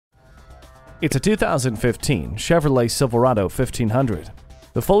It's a 2015 Chevrolet Silverado 1500.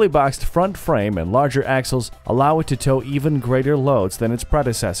 The fully boxed front frame and larger axles allow it to tow even greater loads than its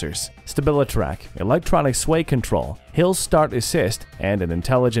predecessors. StabiliTrak, electronic sway control, hill start assist, and an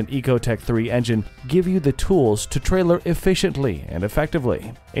intelligent Ecotec 3 engine give you the tools to trailer efficiently and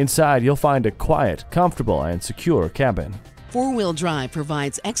effectively. Inside, you'll find a quiet, comfortable, and secure cabin. Four-wheel drive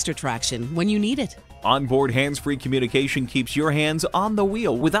provides extra traction when you need it. Onboard hands-free communication keeps your hands on the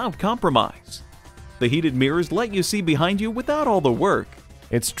wheel without compromise. The heated mirrors let you see behind you without all the work.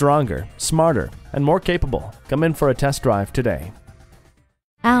 It's stronger, smarter, and more capable. Come in for a test drive today.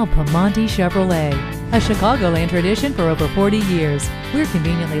 Piemonte Chevrolet, a Chicagoland tradition for over 40 years. We're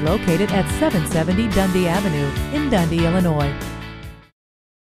conveniently located at 770 Dundee Avenue in Dundee, Illinois.